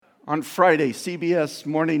On Friday, CBS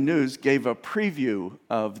Morning News gave a preview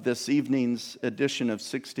of this evening's edition of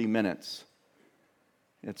 60 Minutes.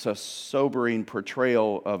 It's a sobering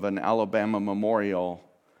portrayal of an Alabama memorial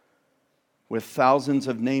with thousands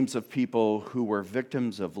of names of people who were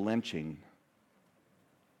victims of lynching,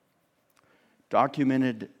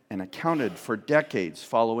 documented and accounted for decades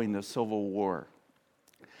following the Civil War.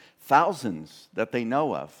 Thousands that they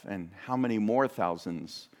know of, and how many more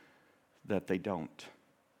thousands that they don't.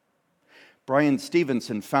 Brian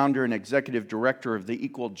Stevenson, founder and executive director of the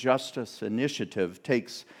Equal Justice Initiative,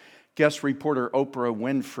 takes guest reporter Oprah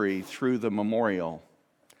Winfrey through the memorial.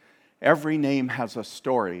 Every name has a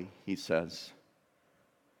story, he says.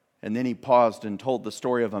 And then he paused and told the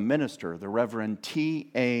story of a minister, the Reverend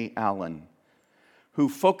T.A. Allen, who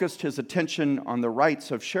focused his attention on the rights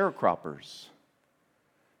of sharecroppers.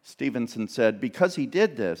 Stevenson said, because he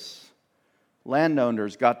did this,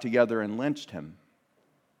 landowners got together and lynched him.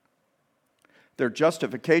 Their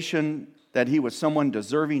justification that he was someone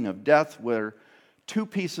deserving of death were two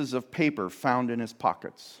pieces of paper found in his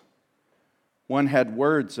pockets. One had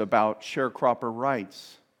words about sharecropper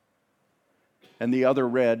rights, and the other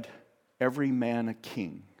read, "Every man a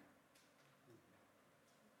king."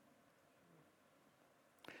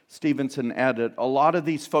 Stevenson added, a lot of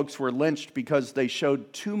these folks were lynched because they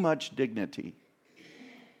showed too much dignity.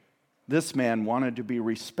 This man wanted to be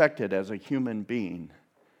respected as a human being,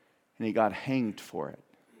 and he got hanged for it.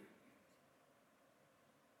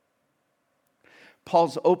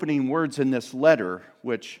 Paul's opening words in this letter,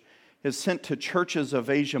 which is sent to churches of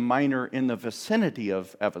Asia Minor in the vicinity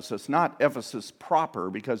of Ephesus, not Ephesus proper,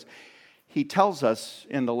 because he tells us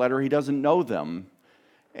in the letter he doesn't know them,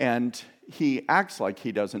 and he acts like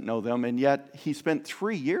he doesn't know them, and yet he spent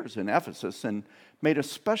 3 years in Ephesus and made a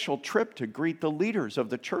special trip to greet the leaders of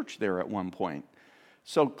the church there at one point.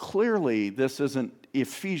 So clearly this isn't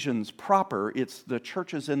Ephesians proper, it's the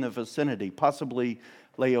churches in the vicinity, possibly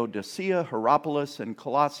Laodicea, Hierapolis, and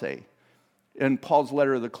Colossae. In Paul's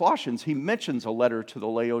letter to the Colossians, he mentions a letter to the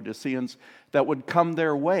Laodiceans that would come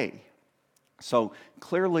their way. So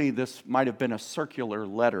clearly this might have been a circular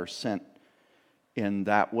letter sent in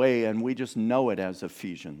that way, and we just know it as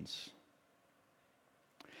Ephesians.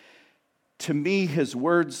 To me, his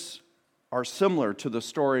words are similar to the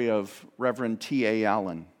story of Reverend T.A.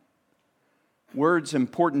 Allen. Words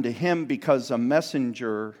important to him because a message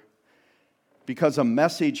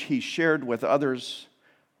he shared with others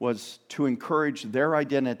was to encourage their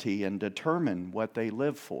identity and determine what they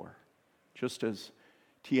live for, just as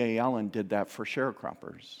T.A. Allen did that for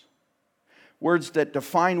sharecroppers. Words that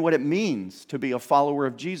define what it means to be a follower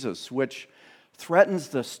of Jesus, which threatens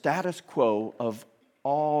the status quo of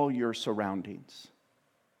all your surroundings,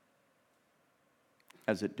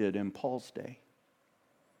 as it did in Paul's day.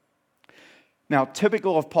 Now,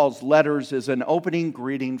 typical of Paul's letters is an opening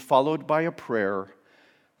greeting followed by a prayer,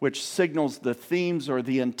 which signals the themes or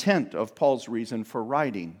the intent of Paul's reason for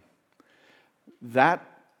writing. That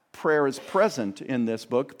prayer is present in this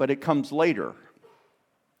book, but it comes later.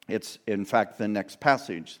 It's, in fact, the next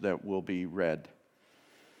passage that will be read.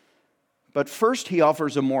 But first, he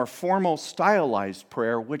offers a more formal, stylized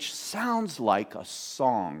prayer, which sounds like a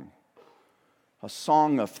song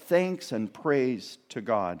of thanks and praise to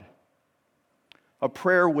God. A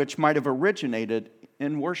prayer which might have originated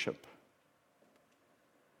in worship.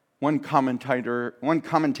 One commentator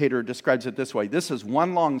describes it this way. This is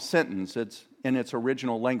one long sentence. It's in its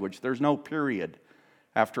original language. There's no period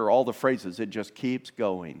after all the phrases. It just keeps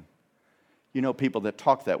going. You know people that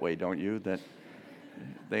talk that way, don't you? That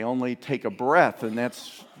they only take a breath, and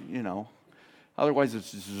that's, otherwise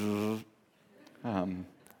it's I'm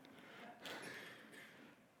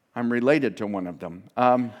related to one of them.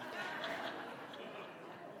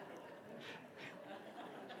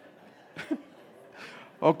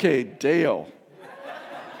 Okay, Dale.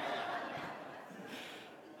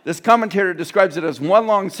 This commentator describes it as one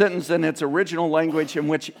long sentence in its original language in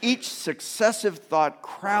which each successive thought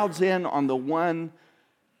crowds in on the one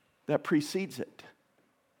that precedes it.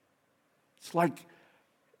 It's like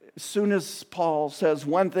as soon as Paul says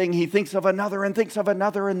one thing, he thinks of another, and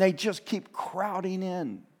they just keep crowding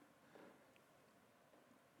in.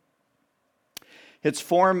 Its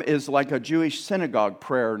form is like a Jewish synagogue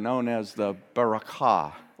prayer known as the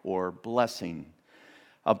barakah, or blessing.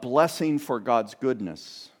 A blessing for God's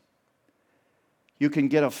goodness. You can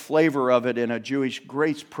get a flavor of it in a Jewish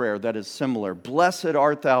grace prayer that is similar. Blessed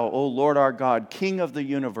art thou, O Lord our God, King of the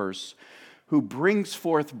universe, who brings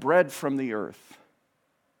forth bread from the earth.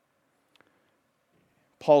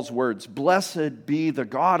 Paul's words, blessed be the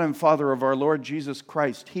God and Father of our Lord Jesus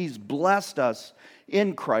Christ. He's blessed us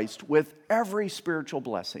in Christ with every spiritual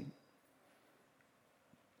blessing.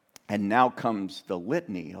 And now comes the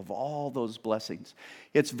litany of all those blessings.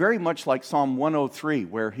 It's very much like Psalm 103,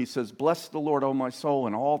 where he says, "Bless the Lord, O my soul,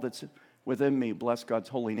 and all that's within me, bless God's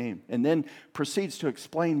holy name." And then proceeds to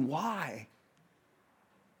explain why,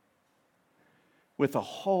 with a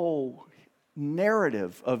whole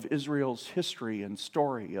narrative of Israel's history and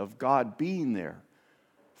story of God being there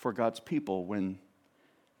for God's people when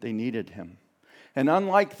they needed him. And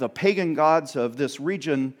unlike the pagan gods of this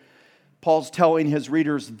region, Paul's telling his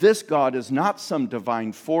readers, this God is not some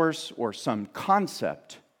divine force or some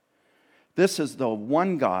concept. This is the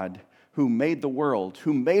one God who made the world,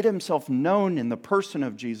 who made himself known in the person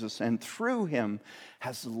of Jesus, and through him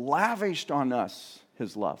has lavished on us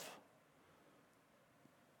his love.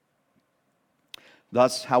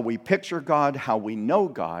 Thus, how we picture God, how we know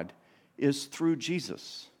God, is through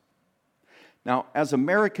Jesus. Now, as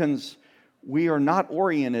Americans, we are not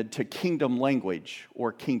oriented to kingdom language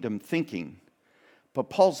or kingdom thinking, but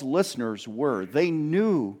Paul's listeners were. They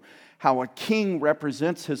knew how a king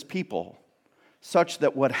represents his people, such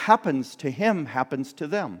that what happens to him happens to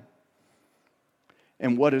them.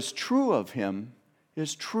 And what is true of him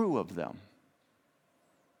is true of them.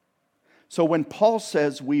 So when Paul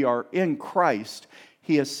says we are in Christ,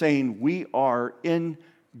 he is saying we are in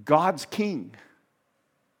God's king,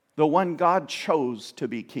 the one God chose to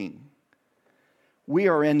be king. We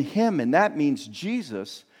are in him, and that means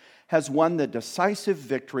Jesus has won the decisive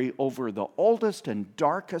victory over the oldest and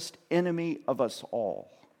darkest enemy of us all.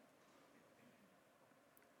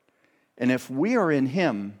 And if we are in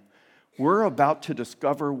him, we're about to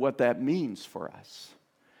discover what that means for us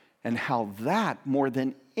and how that, more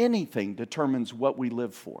than anything, determines what we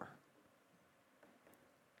live for.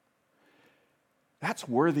 That's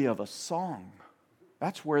worthy of a song.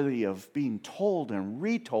 That's worthy of being told and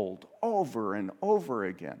retold over and over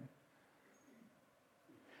again.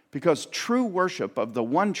 Because true worship of the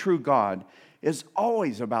one true God is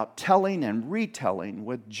always about telling and retelling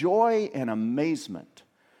with joy and amazement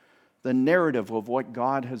the narrative of what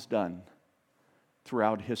God has done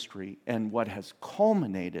throughout history and what has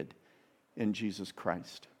culminated in Jesus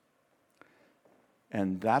Christ.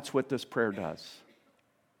 And that's what this prayer does.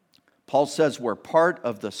 Paul says we're part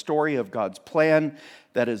of the story of God's plan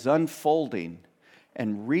that is unfolding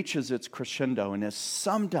and reaches its crescendo and is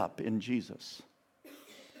summed up in Jesus.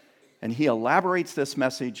 And he elaborates this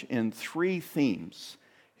message in 3 themes.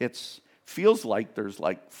 It feels like there's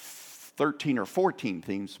like 13 or 14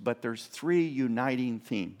 themes, but there's 3 uniting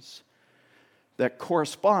themes that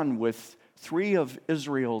correspond with 3 of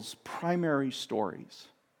Israel's primary stories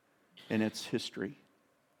in its history.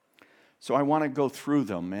 So I want to go through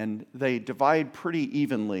them, and they divide pretty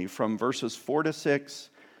evenly from verses 4 to 6,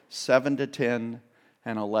 7 to 10,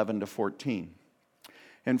 and 11 to 14.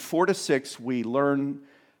 In 4 to 6, we learn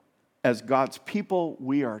as God's people,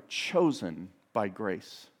 we are chosen by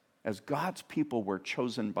grace. As God's people, we're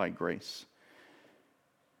chosen by grace.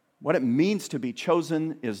 What it means to be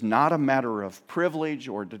chosen is not a matter of privilege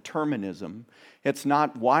or determinism. It's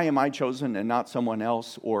not, why am I chosen and not someone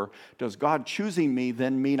else? Or does God choosing me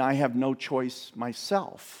then mean I have no choice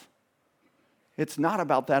myself? It's not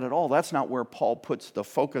about that at all. That's not where Paul puts the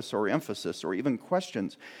focus or emphasis or even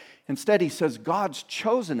questions. Instead, he says God's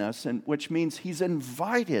chosen us, which means he's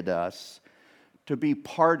invited us to be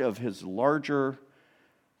part of his larger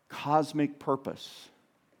cosmic purpose.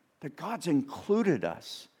 That God's included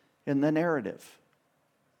us in the narrative.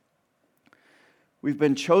 We've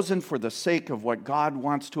been chosen for the sake of what God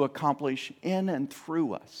wants to accomplish in and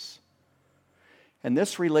through us. And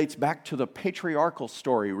this relates back to the patriarchal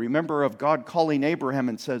story. Remember of God calling Abraham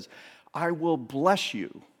and says, I will bless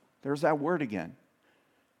you. There's that word again.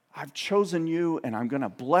 I've chosen you and I'm going to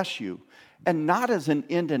bless you. And not as an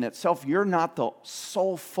end in itself. You're not the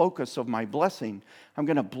sole focus of my blessing. I'm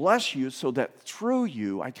going to bless you so that through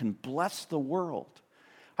you I can bless the world.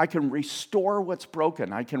 I can restore what's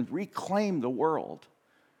broken. I can reclaim the world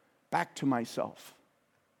back to myself.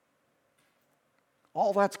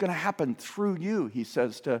 All that's going to happen through you, he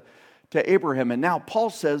says to Abraham. And now Paul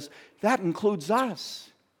says that includes us.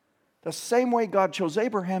 The same way God chose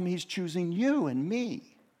Abraham, he's choosing you and me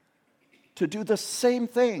to do the same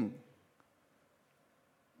thing.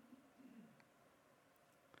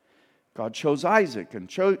 God chose Isaac and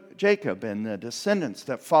Jacob and the descendants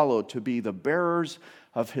that followed to be the bearers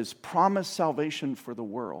of his promised salvation for the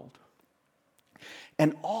world.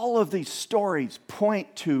 And all of these stories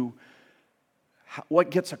point to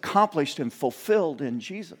what gets accomplished and fulfilled in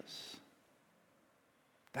Jesus.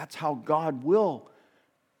 That's how God will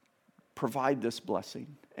provide this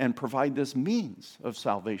blessing and provide this means of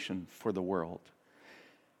salvation for the world.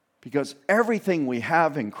 Because everything we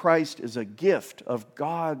have in Christ is a gift of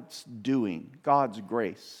God's doing, God's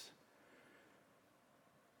grace.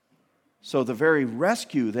 So the very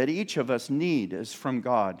rescue that each of us need is from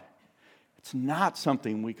God. It's not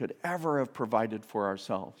something we could ever have provided for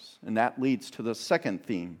ourselves. And that leads to the second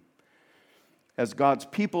theme. As God's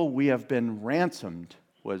people, we have been ransomed,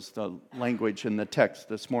 was the language in the text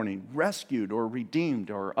this morning. Rescued or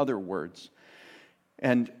redeemed are other words.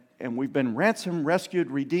 And we've been ransomed,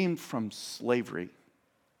 rescued, redeemed from slavery.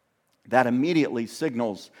 That immediately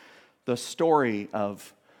signals the story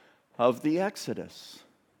of the Exodus,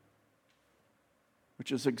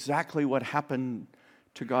 which is exactly what happened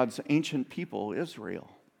to God's ancient people, Israel.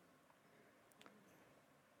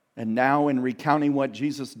 And now, in recounting what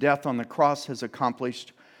Jesus' death on the cross has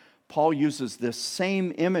accomplished, Paul uses this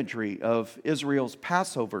same imagery of Israel's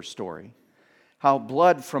Passover story, how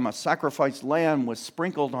blood from a sacrificed lamb was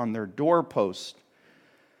sprinkled on their doorpost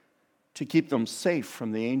to keep them safe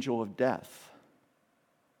from the angel of death.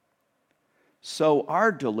 So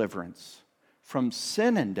our deliverance from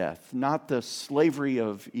sin and death, not the slavery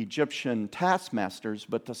of Egyptian taskmasters,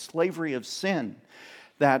 but the slavery of sin,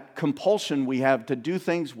 that compulsion we have to do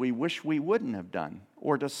things we wish we wouldn't have done,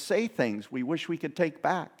 or to say things we wish we could take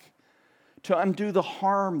back, to undo the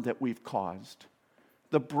harm that we've caused,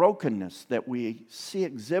 the brokenness that we see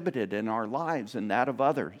exhibited in our lives and that of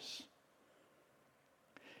others.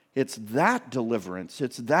 It's that deliverance,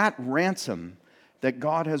 it's that ransom that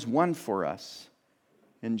God has won for us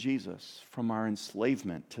in Jesus from our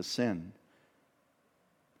enslavement to sin.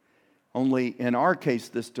 Only in our case,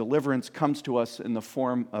 this deliverance comes to us in the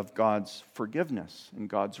form of God's forgiveness and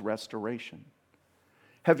God's restoration.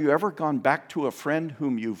 Have you ever gone back to a friend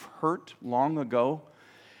whom you've hurt long ago,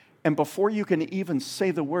 and before you can even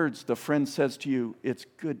say the words, the friend says to you, "It's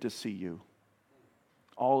good to see you.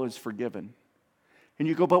 All is forgiven." And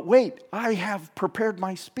you go, "But wait, I have prepared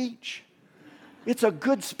my speech. It's a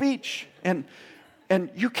good speech, and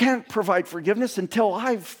you can't provide forgiveness until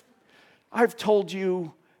I've told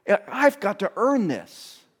you I've got to earn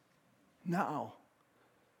this." No,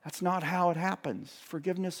 that's not how it happens.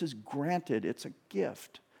 Forgiveness is granted. It's a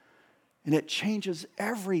gift. And it changes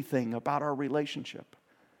everything about our relationship.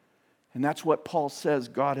 And that's what Paul says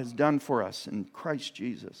God has done for us in Christ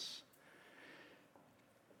Jesus.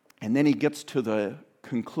 And then he gets to the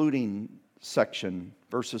concluding section,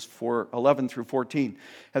 verses 11 through 14.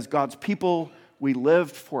 As God's people, we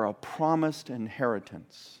lived for a promised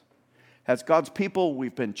inheritance. As God's people,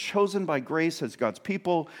 we've been chosen by grace. As God's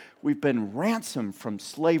people, we've been ransomed from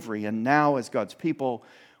slavery. And now, as God's people,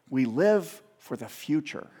 we live for the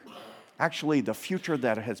future. Actually, the future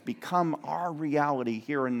that has become our reality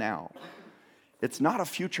here and now. It's not a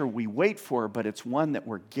future we wait for, but it's one that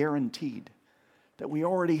we're guaranteed, that we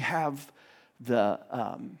already have the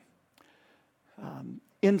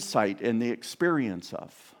insight and the experience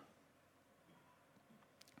of.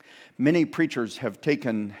 Many preachers have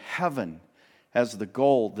taken heaven as the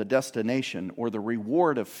goal, the destination, or the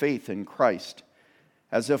reward of faith in Christ,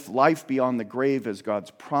 as if life beyond the grave is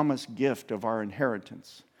God's promised gift of our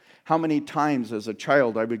inheritance. How many times as a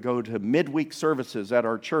child I would go to midweek services at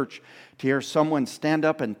our church to hear someone stand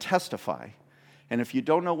up and testify. And if you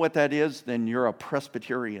don't know what that is, then you're a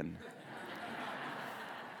Presbyterian.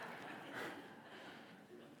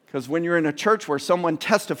 Because when you're in a church where someone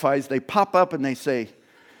testifies, they pop up and they say,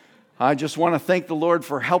 "I just want to thank the Lord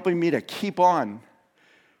for helping me to keep on.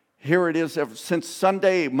 Here it is since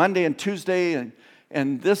Sunday, Monday and Tuesday,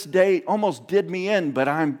 and this day almost did me in, but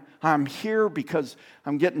I'm here because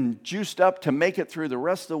I'm getting juiced up to make it through the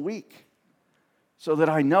rest of the week so that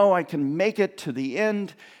I know I can make it to the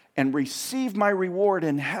end and receive my reward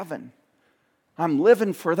in heaven. I'm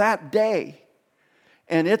living for that day.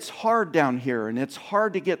 And it's hard down here, and it's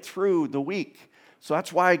hard to get through the week. So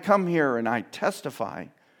that's why I come here and I testify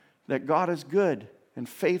that God is good and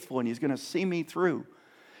faithful, and He's going to see me through."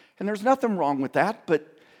 And there's nothing wrong with that,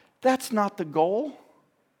 but that's not the goal.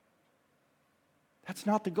 That's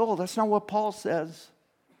not the goal. That's not what Paul says.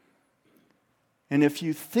 And if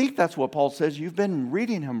you think that's what Paul says, you've been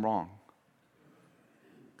reading him wrong.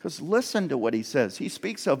 Because listen to what he says. He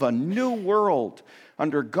speaks of a new world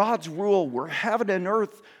under God's rule where heaven and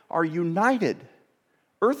earth are united.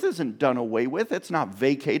 Earth isn't done away with. It's not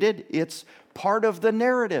vacated. It's part of the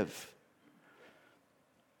narrative.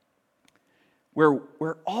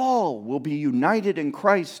 Where all will be united in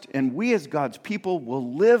Christ, and we as God's people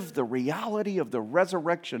will live the reality of the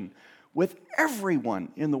resurrection with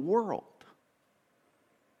everyone in the world.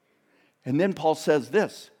 And then Paul says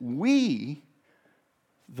this: we,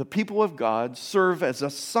 the people of God, serve as a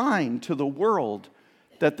sign to the world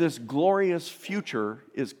that this glorious future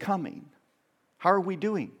is coming. How are we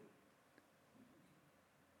doing?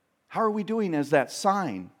 How are we doing as that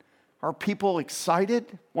sign? Are people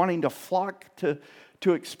excited, wanting to flock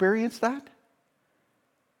to experience that?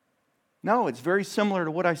 No, it's very similar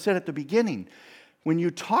to what I said at the beginning. When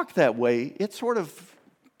you talk that way, it sort of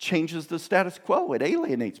changes the status quo. It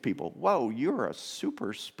alienates people. Whoa, you're a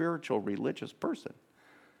super spiritual religious person.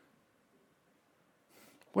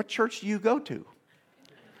 What church do you go to?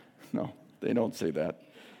 No, they don't say that.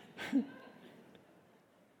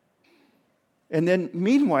 And then,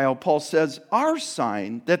 meanwhile, Paul says, our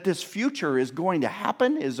sign that this future is going to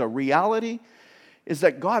happen, is a reality, is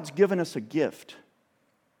that God's given us a gift.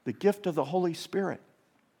 The gift of the Holy Spirit,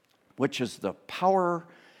 which is the power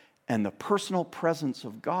and the personal presence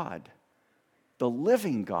of God, the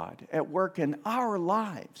living God at work in our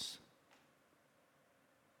lives.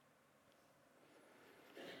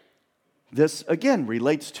 This, again,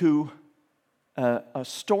 relates to a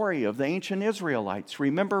story of the ancient Israelites.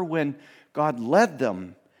 Remember when God led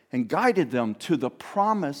them and guided them to the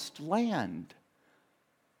promised land,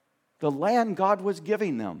 the land God was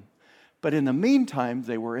giving them. But in the meantime,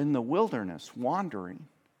 they were in the wilderness, wandering.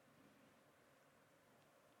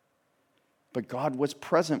 But God was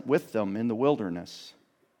present with them in the wilderness.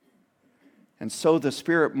 And so the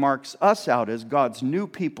Spirit marks us out as God's new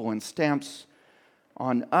people and stamps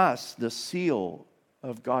on us the seal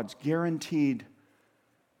of God's guaranteed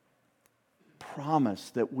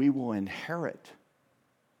promise that we will inherit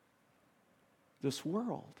this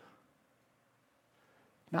world.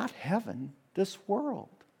 Not heaven, this world,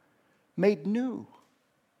 made new.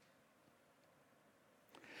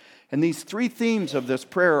 And these three themes of this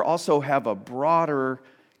prayer also have a broader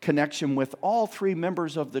connection with all three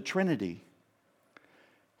members of the Trinity.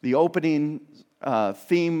 The opening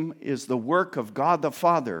theme is the work of God the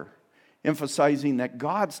Father, emphasizing that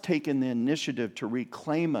God's taken the initiative to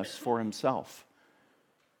reclaim us for himself.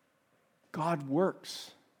 God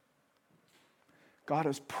works. God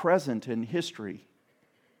is present in history.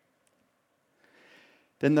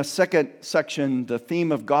 Then the second section, the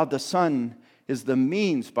theme of God the Son, is the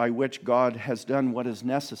means by which God has done what is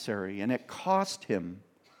necessary, and it cost him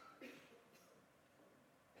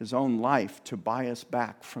his own life to buy us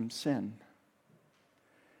back from sin.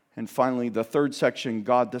 And finally, the third section,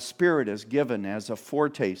 God the Spirit, is given as a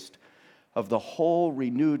foretaste of the whole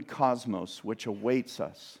renewed cosmos which awaits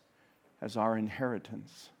us as our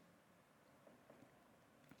inheritance.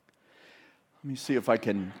 Let me see if I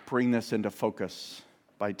can bring this into focus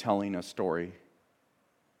by telling a story.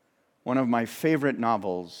 One of my favorite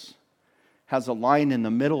novels has a line in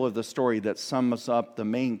the middle of the story that sums up the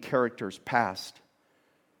main character's past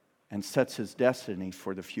and sets his destiny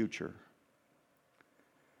for the future.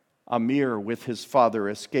 Amir, with his father,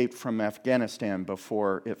 escaped from Afghanistan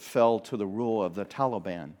before it fell to the rule of the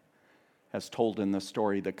Taliban, as told in the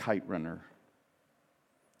story The Kite Runner.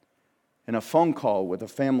 In a phone call with a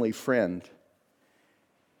family friend,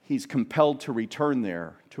 he's compelled to return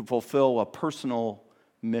there to fulfill a personal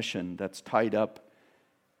mission that's tied up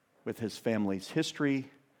with his family's history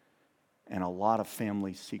and a lot of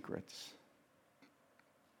family secrets.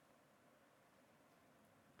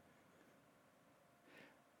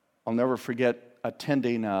 I'll never forget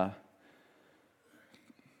attending an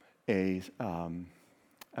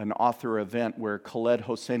author event where Khaled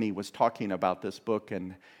Hosseini was talking about this book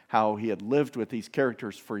and how he had lived with these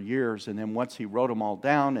characters for years, and then once he wrote them all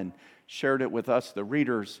down and shared it with us, the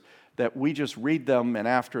readers, that we just read them, and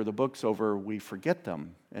after the book's over, we forget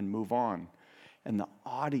them and move on. And the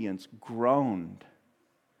audience groaned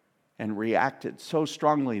and reacted so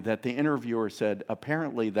strongly that the interviewer said,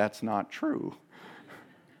 apparently that's not true.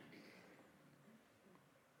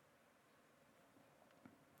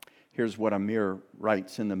 Here's what Amir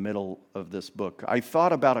writes in the middle of this book. I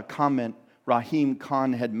thought about a comment Rahim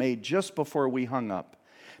Khan had made just before we hung up.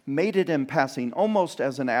 Made it in passing, almost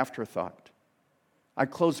as an afterthought. I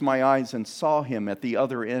closed my eyes and saw him at the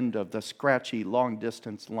other end of the scratchy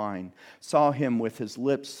long-distance line. Saw him with his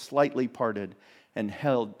lips slightly parted and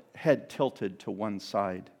head tilted to one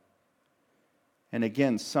side. And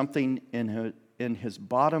again, something in his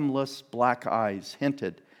bottomless black eyes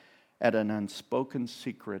hinted at an unspoken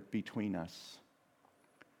secret between us.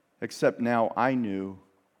 Except now I knew,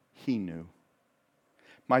 he knew.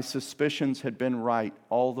 My suspicions had been right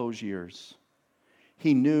all those years.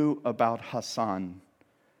 He knew about Hassan,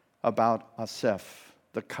 about Asif,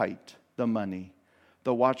 the kite, the money,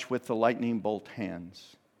 the watch with the lightning bolt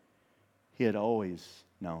hands. He had always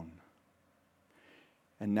known.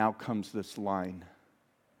 And now comes this line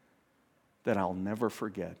that I'll never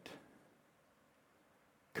forget.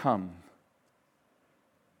 Come,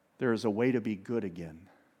 there is a way to be good again.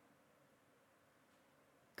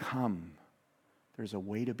 Come, there's a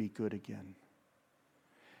way to be good again.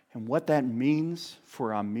 And what that means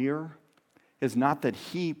for Amir is not that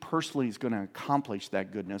he personally is going to accomplish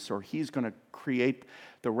that goodness or he's going to create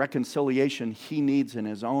the reconciliation he needs in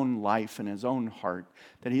his own life and his own heart,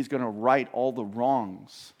 that he's going to right all the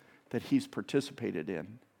wrongs that he's participated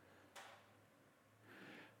in.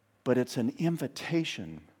 But it's an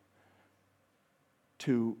invitation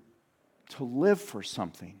to live for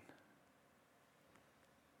something,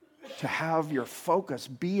 to have your focus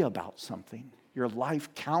be about something, your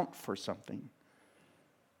life count for something.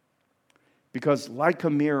 Because like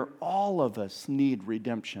Amir, all of us need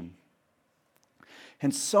redemption.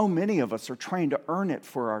 And so many of us are trying to earn it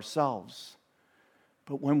for ourselves.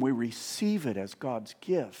 But when we receive it as God's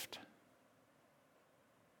gift,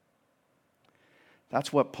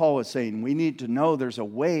 that's what Paul is saying. We need to know there's a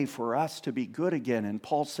way for us to be good again. And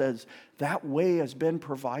Paul says that way has been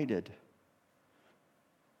provided.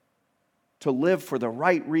 To live for the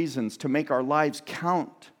right reasons, to make our lives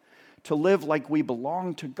count, to live like we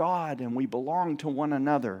belong to God and we belong to one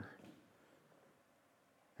another.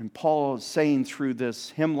 And Paul is saying through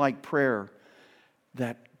this hymn-like prayer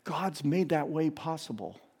that God's made that way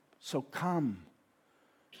possible. So come,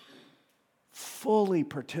 fully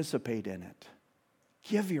participate in it.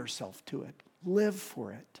 Give yourself to it. Live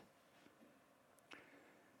for it.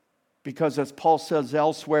 Because as Paul says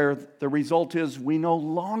elsewhere, the result is we no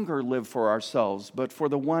longer live for ourselves, but for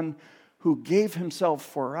the one who gave himself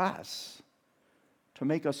for us to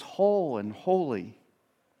make us whole and holy,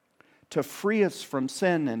 to free us from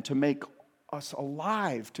sin and to make us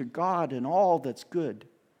alive to God and all that's good.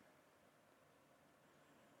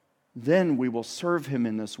 Then we will serve him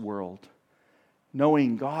in this world,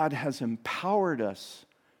 knowing God has empowered us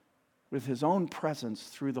with his own presence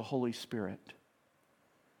through the Holy Spirit.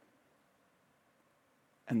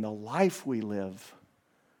 And the life we live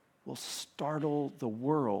will startle the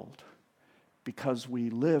world because we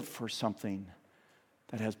live for something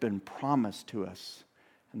that has been promised to us,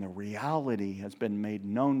 and the reality has been made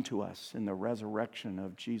known to us in the resurrection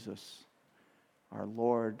of Jesus, our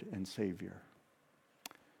Lord and Savior.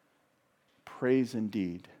 Praise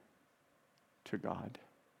indeed to God.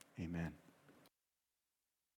 Amen.